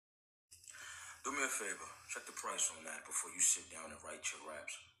Do me a favor. Check the price on that before you sit down and write your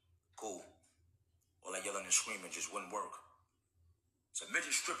raps. Cool. All that yelling and screaming just wouldn't work. It's a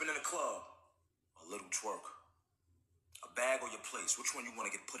midget stripping in the club. A little twerk. A bag or your place. Which one you want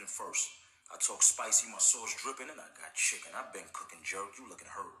to get put in first? I talk spicy, my sauce dripping, and I got chicken. I've been cooking jerk. You looking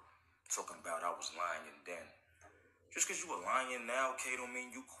hurt. Talking about I was lying then. Just because you a lying now, K, don't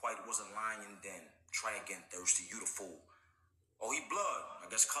mean you quite wasn't lying then. Try again, thirsty. You the fool. Oh, he blood. I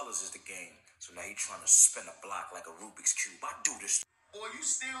guess colors is the game. So now he trying to spin a block like a Rubik's Cube. I do this. Boy, you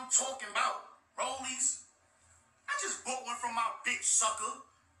still talking about rollies? I just bought one from my bitch, sucker.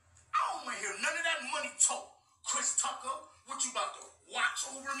 I don't want to hear none of that money talk. Chris Tucker, what you about to watch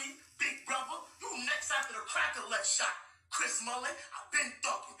over me? Big brother, you next after the cracker left shot. Chris Mullen, I've been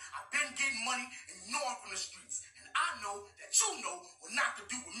thugging. I've been getting money and you know I'm from the streets. And I know that you know what not to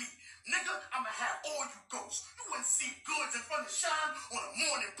do with me. Nigga, I'ma have all you ghosts. You wouldn't see Goodz in front of Shine on a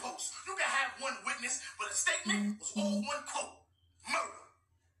morning post. You can have one witness, but the statement was all one quote. Murder.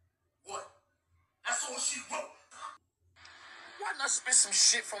 What? That's all she wrote. Why not spit some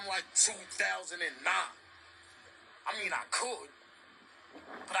shit from like 2009? I mean, I could,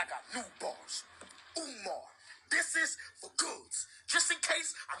 but I got new bars. Umar, this is for Goodz. Just in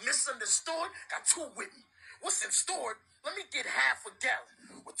case I misunderstood, got two with me. What's in store? Let me get half a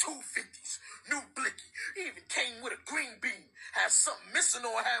gallon with 250s. New blicky. He even came with a green bean. Had something missing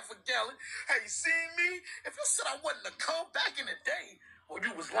on half a gallon. Hey, you seen me? If you said I wasn't a cub back in the day, or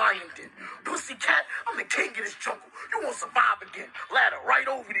you was lying then. Pussycat, I'm the king of this jungle. You won't survive again. Ladder right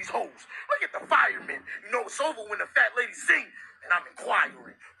over these hoes. Look at the firemen. You know it's over when the fat lady sing, and I'm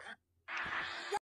inquiring.